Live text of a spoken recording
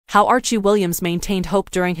How Archie Williams maintained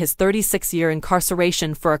hope during his 36-year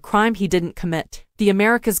incarceration for a crime he didn't commit. The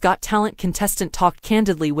America's Got Talent contestant talked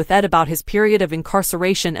candidly with Ed about his period of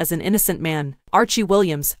incarceration as an innocent man. Archie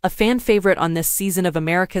Williams, a fan favorite on this season of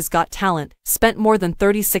America's Got Talent, spent more than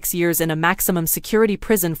 36 years in a maximum security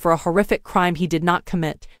prison for a horrific crime he did not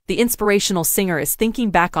commit. The inspirational singer is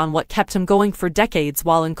thinking back on what kept him going for decades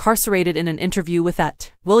while incarcerated in an interview with Ed.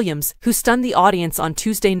 Williams, who stunned the audience on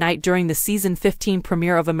Tuesday night during the season 15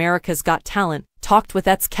 premiere of America's Got Talent, talked with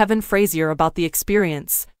Ed's Kevin Frazier about the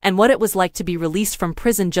experience and what it was like to be released from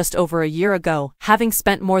prison just over a year ago, having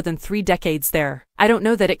spent more than 3 decades there. "I don't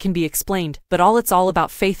know that it can be explained, but it's all about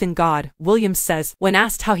faith in God," Williams says, when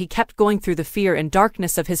asked how he kept going through the fear and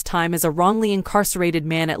darkness of his time as a wrongly incarcerated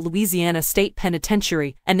man at Louisiana State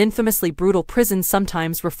Penitentiary, an infamously brutal prison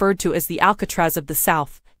sometimes referred to as the Alcatraz of the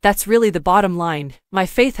South. "That's really the bottom line. My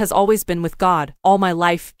faith has always been with God, all my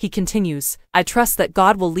life," he continues. "I trust that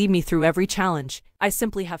God will lead me through every challenge. I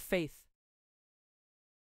simply have faith."